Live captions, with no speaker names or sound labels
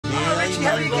Richie,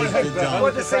 how are you keeping?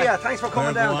 Good to see you. Thanks for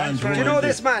coming down. Do you know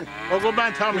this man? Oh, good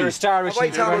man, Tommy. You're a star,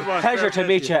 Richie. Pleasure to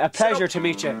meet you. A pleasure to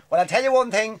meet you. Well, I'll tell you one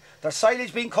thing. There's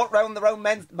silage being cut round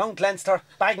Mount Leinster,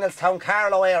 Bagnallstown,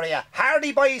 Carlow area.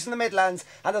 Hardy boys in the Midlands.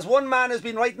 And there's one man who's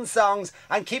been writing songs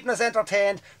and keeping us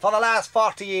entertained for the last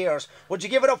 40 years. Would you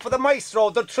give it up for the maestro,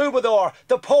 the troubadour,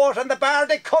 the poet and the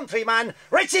bardic countryman,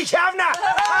 Richie Kavanagh?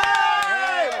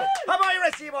 Hey! How are you,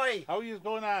 Richie boy? How are you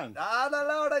going on? Ah, no,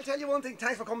 Lord, I'll tell you one thing.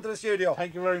 Thanks for coming to the studio.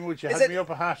 Thank you very much. You had me up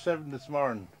at 7:30 this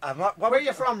morning. Where are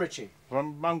you from, Richie?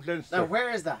 From Mount Leinster. Now, where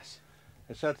is that?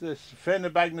 It's at this Fenna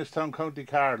Bagnallstown, County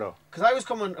Carlow. Because I was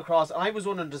coming across, I was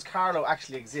wondering, does Carlow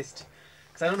actually exist?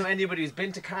 Because I don't know anybody who's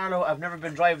been to Carlow. I've never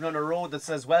been driving on a road that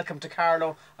says welcome to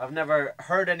Carlow. I've never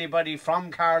heard anybody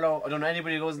from Carlow. I don't know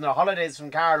anybody who goes on their holidays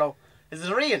from Carlow. Is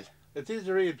it real? It is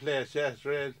a real place, yes, it's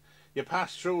real. You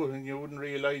pass through it and you wouldn't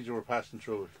realise you were passing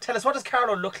through it. Tell us, what does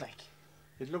Carlow look like?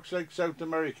 It looks like South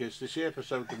America. It's the shape of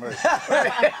South America.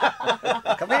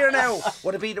 Come here now.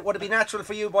 Would it be natural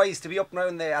for you boys to be up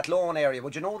around the Athlone area?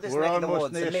 Would you know this neck of the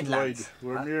woods, the Midlands?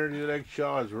 We're nearly like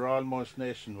Shaws. We're almost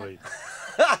nationwide.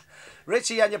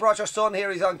 Richie, and you brought your son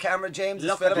here. He's on camera. James,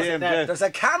 look at him. There's a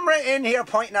camera in here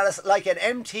pointing at us like an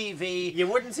MTV you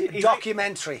wouldn't see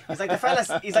documentary. He's like the fella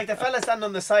standing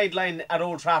on the sideline at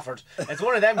Old Trafford. It's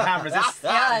one of them cameras.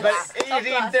 It's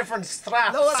 18 different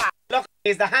straps. Look,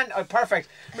 he's the hand. Oh, perfect.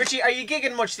 Richie, are you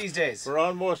gigging much these days? We're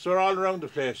all around the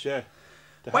place, yeah.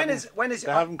 When is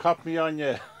they haven't caught me on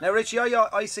yet. Now, Richie,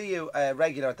 I see you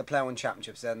regular at the Ploughing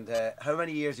Championships, and how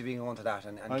many years have you been going to that?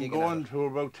 I'm going to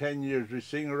about 10 years. We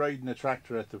sing riding a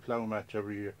tractor at the plough match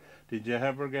every year. Did you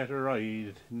ever get a ride?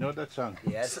 You know that song?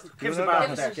 Yes. Give us a bar.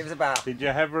 Give us a bar. Did you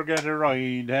ever get a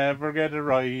ride? Ever get a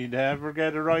ride? Ever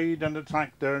get a ride on the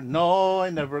tractor? No, I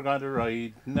never got a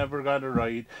ride. Never got a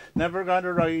ride. Never got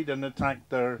a ride on the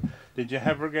tractor. Did you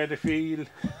ever get a feel?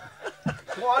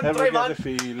 Ever get a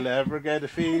feel? Ever get a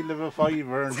feel of a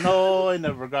fiver? No, I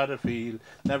never got a feel.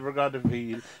 Never got a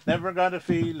feel. Never got a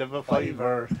feel of a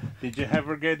fiver. Did you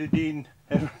ever get it in?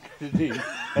 Ever get it in?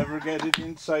 Ever get it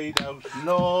inside out?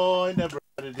 No, I never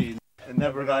got it in.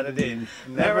 Never got it in.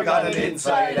 Never got it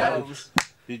inside out.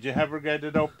 Did you ever get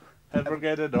it up? Ever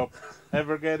get it up?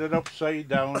 Ever get it upside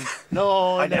down?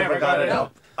 No, I never got it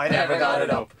up. I never got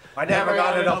it up. I never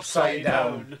got it upside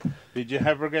down. Did you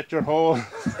ever get your whole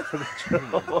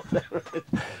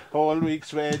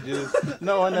week's wages?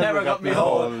 No, I never got me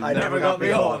whole. I never got me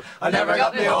whole. I never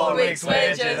got me whole week's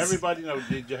wages. Everybody knows.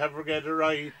 Did you ever get a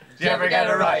ride? Did you ever get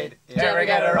a ride? Did you ever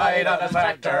get a ride on a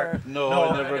tractor? No,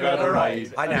 I never got a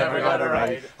ride. I never got a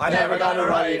ride. I never got a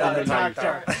ride on a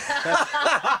tractor.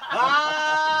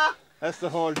 That's the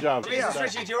whole job.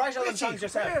 Richie, do you write all the songs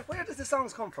yourself? Where does the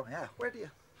songs come from? Yeah, where do you?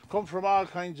 Come from all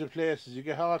kinds of places. You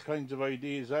get all kinds of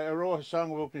ideas. I wrote a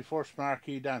song about my first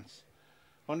marquee dance.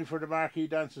 Only for the marquee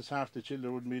dances, half the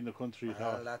children wouldn't be in the country at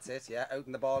all. Well, that's it, yeah. Out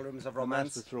in the ballrooms of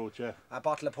romance. That's the throat, yeah. A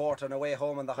bottle of porter and away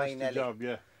home on the High Nelly. That's the job,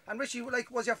 yeah. And Richie, like,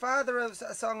 was your father a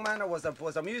songman, or was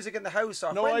there music in the house?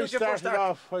 Or no, when I did you first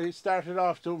start? I started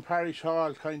off doing parish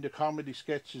hall kind of comedy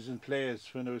sketches and plays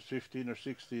when I was 15 or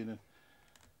 16, and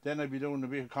then I'd be doing a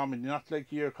bit of comedy, not like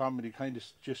your comedy, kind of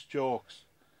just jokes.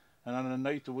 And on a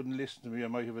night they wouldn't listen to me, I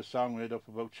might have a song made up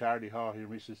about Charlie Hawley or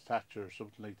Mrs. Thatcher or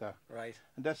something like that. Right.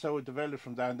 And that's how it developed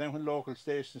from that. And then when local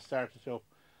stations started up,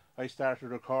 I started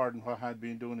recording what I had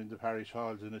been doing in the parish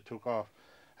halls, and it took off.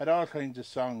 Had all kinds of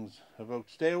songs about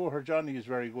Stay With Her Johnny is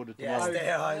very good at the moment.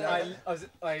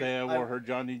 Stay with her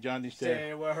Johnny, Johnny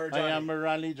stay with her Johnny. I am a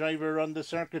rally driver on the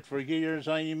circuit for years.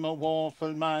 I'm a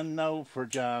waffle man now for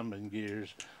jamming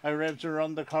gears. I revs her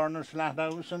on the corner flat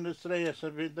house and the stress a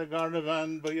bit the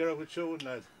caravan. But you're out tune,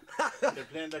 lad. They're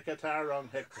playing the guitar wrong,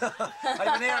 Hector.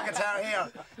 I've an air guitar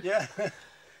here. Yeah.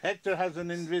 Hector has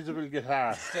an invisible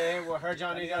guitar. Stay with her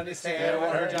Johnny, Johnny, stay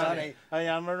with her Johnny. I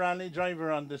am a rally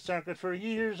driver on the circuit for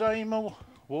years. I'm a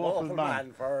waffle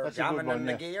man for that's jamming a good one, in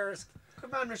the gears.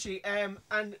 Good man, Richie. And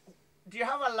do you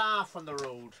have a laugh on the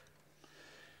road?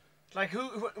 Like who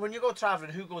when you go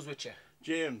travelling, who goes with you?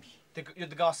 James. You're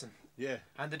the Gosson. Yeah.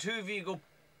 And the two of you go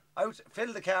out,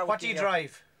 fill the car. What do you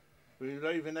drive? We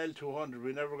drive an L200.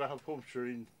 We never got a puncture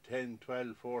in 10,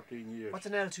 12, 14 years. What's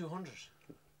an L200?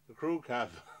 The crew cab.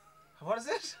 What is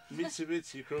it?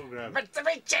 Mitsubishi crew cab.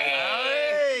 Mitsubishi!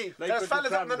 Hey! Like there's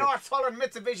fellas up in the north following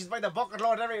Mitsubishis by the bucket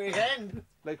load every weekend.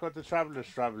 Like what the travellers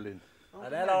travel in.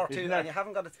 An LR2, and you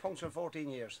haven't got a puncture in 14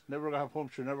 years. Never got a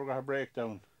puncture, never got a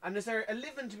breakdown. And is there a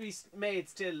living to be made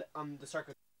still on the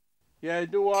circuit? Yeah, I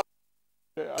do. I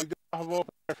do have open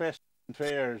air festivals and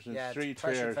fairs and street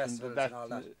fairs and all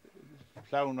that.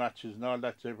 Clown matches and all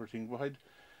that's everything. But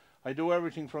I do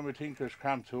everything from a tinker's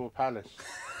camp to a palace.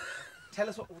 Tell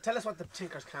us what the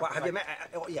Tinkers camp What, is have like. you met?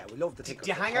 Oh, yeah, we love the Tinkers.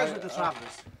 Do you hang out with the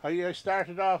travellers? I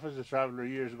started off as a traveller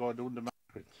years ago doing the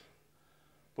markets.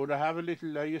 But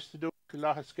I used to do a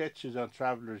lot of sketches on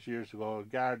travellers years ago, a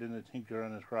guard in a Tinker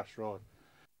on a crossroad.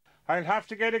 I'll have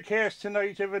to get a case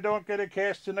tonight. If I don't get a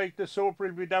case tonight, the soap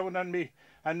will be down on me,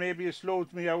 and maybe it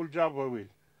slows me old job, I will.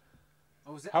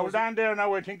 Hold on there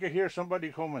now, I think I hear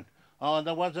somebody coming. Oh,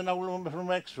 there was an old woman from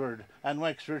Wexford, and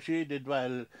Wexford she did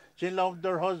well. She loved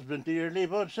her husband dearly,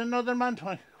 but it's another man.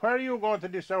 Where are you going to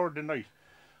this hour tonight?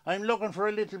 I'm looking for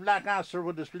a little black ass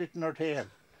with a slit in her tail.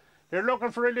 You're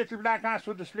looking for a little black ass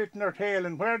with a slit in her tail,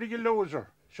 and where did you lose her?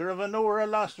 Sure, if I knew her I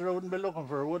lost her, I wouldn't be looking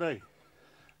for her, would I?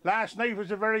 Last night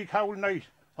was a very cold night.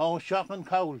 Oh, shocking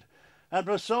cold. It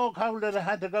was so cold that I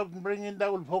had to go out and bring in the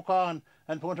old puck on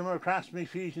and put him across my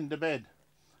feet in the bed.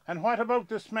 And what about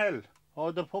the smell?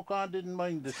 Oh, the puck on didn't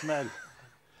mind the smell.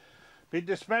 But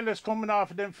the smell is coming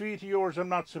off of them feet of yours, I'm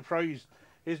not surprised.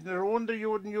 Isn't there a wonder you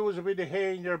wouldn't use a bit of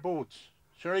hay in your boots?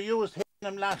 Sure, I used hay in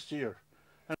them last year.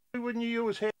 And why wouldn't you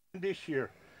use hay in this year?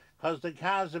 Because the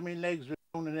calves of my legs were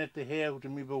down and let the hay out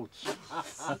of my boots.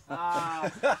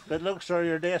 But look, sir,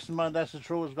 you're decent man, that's the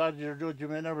true as God your judge, you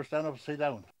may never stand upside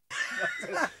down.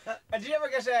 And did you ever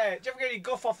get any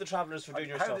guff off the travellers for doing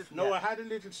your stuff? No, I had a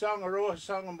little song, I wrote a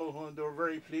song about one, they were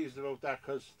very pleased about that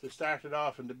because they started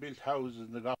off and they built houses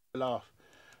and they got well off.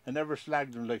 I never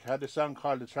slagged them, like, I had a song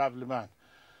called The Travelling Man.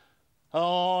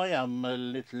 Oh, I am a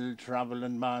little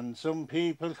travelling man. Some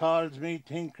people calls me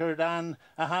Tinker Dan.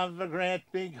 I have a great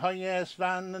big high-ass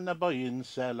van and I buy and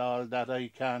sell all that I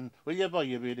can. Will you buy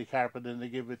a bit of carpet and I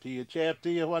give it to you cheap? Do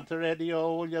you want a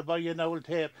radio? Will you buy an old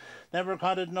tape? Never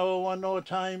caught it no one no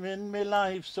time in my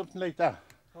life. Something like that.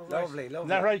 Oh, lovely, lovely. Is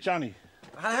that right, Johnny?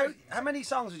 How many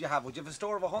songs would you have? Would you have a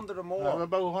store of 100 or more? I have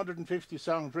about 150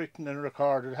 songs written and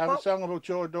recorded. I have a song about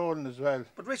Joe Dolan as well.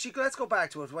 But Richie, let's go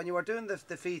back to it. When you were doing the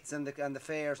feats and the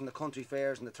fairs and the country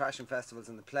fairs and the thrashing festivals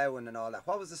and the ploughing and all that,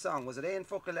 what was the song? Was it Aon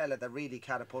Fuckalella that really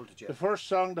catapulted you? The first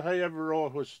song that I ever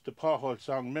wrote was the pothole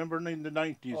song. Remember in the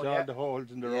 90s, all the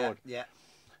holes in the road? Yeah.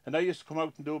 And I used to come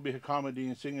out and do a bit of comedy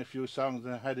and sing a few songs,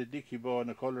 and I had a dicky bow and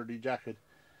a coloured jacket.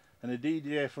 And a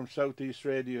DJ from South East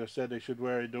Radio said I should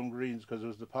wear dungarees because it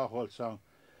was the pothole song.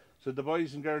 So the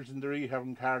boys and girls in the rehab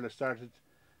in Carla started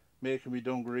making me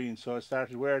dungarees, so I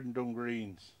started wearing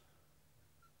dungarees.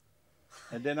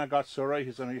 And then I got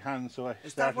psoriasis on my hands, so I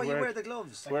Is started that why you wear the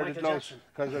gloves? Wear Like the Michael gloves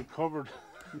because I'm covered.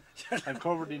 I'm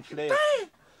covered in flakes.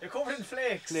 You're covered in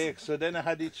flakes. Flakes. So then I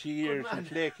had itchy ears and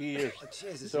flaky ears. Oh,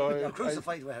 Jesus, So you're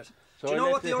crucified with it. So Do you I know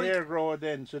let what the hair grow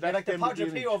then. So that's Like the them Padre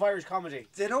beginnings. Pio of Irish comedy.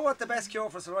 Do you know what the best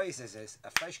cure for psoriasis is? A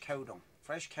fresh cow dung.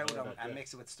 Fresh cow dung and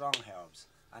mix it with strong herbs.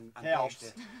 And paste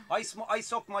it. I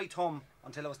sucked my thumb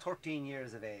until I was 13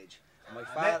 years of age. My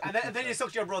father, And then you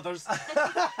sucked your brothers. and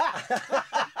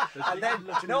then,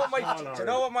 do you know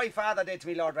what my father did to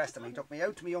me, Lord rest him? He took me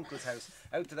out to my uncle's house,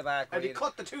 out to the back. And he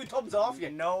cut the two thumbs off you.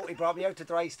 No, he brought me out to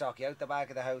Drystock, out the back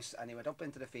of the house, and he went up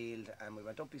into the field, and we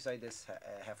went up beside this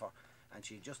heifer, and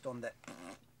she just done the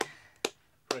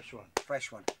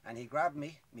fresh one, and he grabbed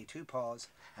me two paws,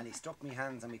 and he stuck me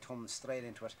hands and me thumbs straight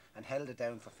into it, and held it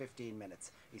down for 15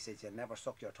 minutes. He said, "You'll never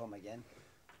suck your thumb again."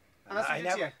 And I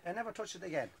never touched it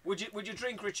again. Would you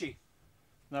drink, Richie?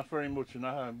 Not very much, and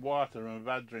I had water. I'm a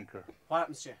bad drinker. What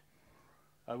happens to you?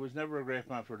 I was never a great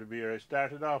man for the beer. I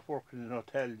started off working in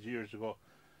hotels years ago,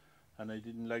 and I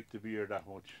didn't like the beer that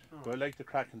much. But I like the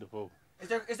crack in the pub.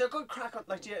 Is there good crack on?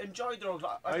 Like, do you enjoy the road?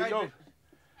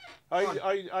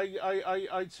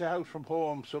 I'd say out from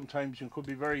home sometimes you could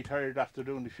be very tired after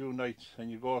doing a few nights,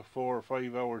 and you go 4 or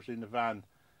 5 hours in the van,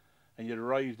 and you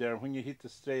arrive there, and when you hit the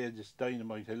stage it's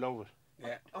dynamite. I love it.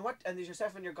 Yeah. And there's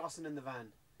yourself and your gossing in the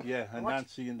van. Yeah, and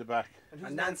Nancy in the back. And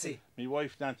who's Nancy? My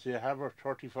wife Nancy, I have her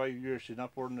 35 years, she's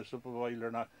not burning us up a while or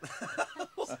not.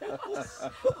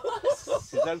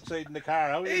 She's outside in the car.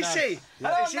 How are you, Is she?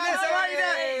 Hello, She Nancy! lives right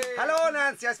there. Hello,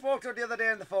 Nancy. I spoke to her the other day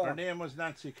on the phone. Her name was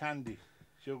Nancy Candy,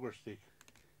 sugar stick.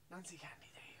 Nancy Candy,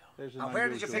 there you go. And where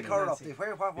did you pick her up?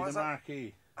 What was the it?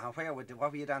 Marquee. And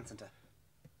what were you dancing to?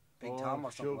 Big Tom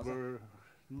or something, was it? Sugar.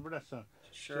 Remember that song?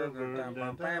 Sugar, Dun,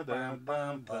 dun, dun, dun,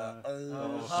 dun, dun.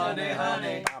 oh, honey,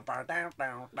 honey.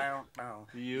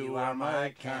 You are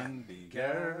my candy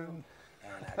girl.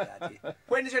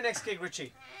 When is your next gig,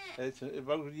 Richie? It's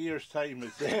about a year's time.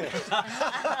 It's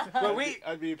Well,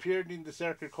 I'll be appearing in the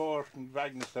Circuit Court in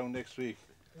Vagnstown next week.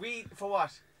 For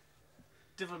what?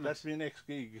 devilment. That's my next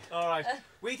gig. All right.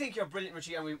 We think you're brilliant,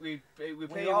 Richie, and we play We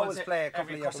you always once play a couple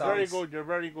every of your couple Very songs. good. You're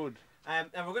very good. And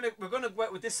we're gonna go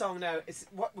out with this song now. It's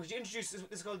what would you introduce? This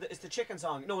is called. It's the chicken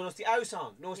song. No, it's the ow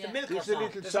song. No, it's the milker This is a song.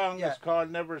 little song yeah. that's called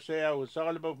Never Say Ow. It's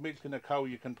all about milking a cow.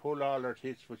 You can pull all her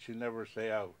tits, but she'll never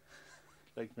say ow.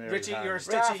 Like Mary Richie, Harlan. you're a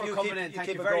star for you coming keep, in. you Thank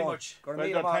keep you it very going. much. Gonna Well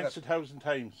meet done, him on thanks it. 1,000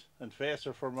 times. And face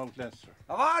her for Mount Leinster.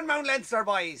 Come on, Mount Leinster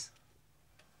boys.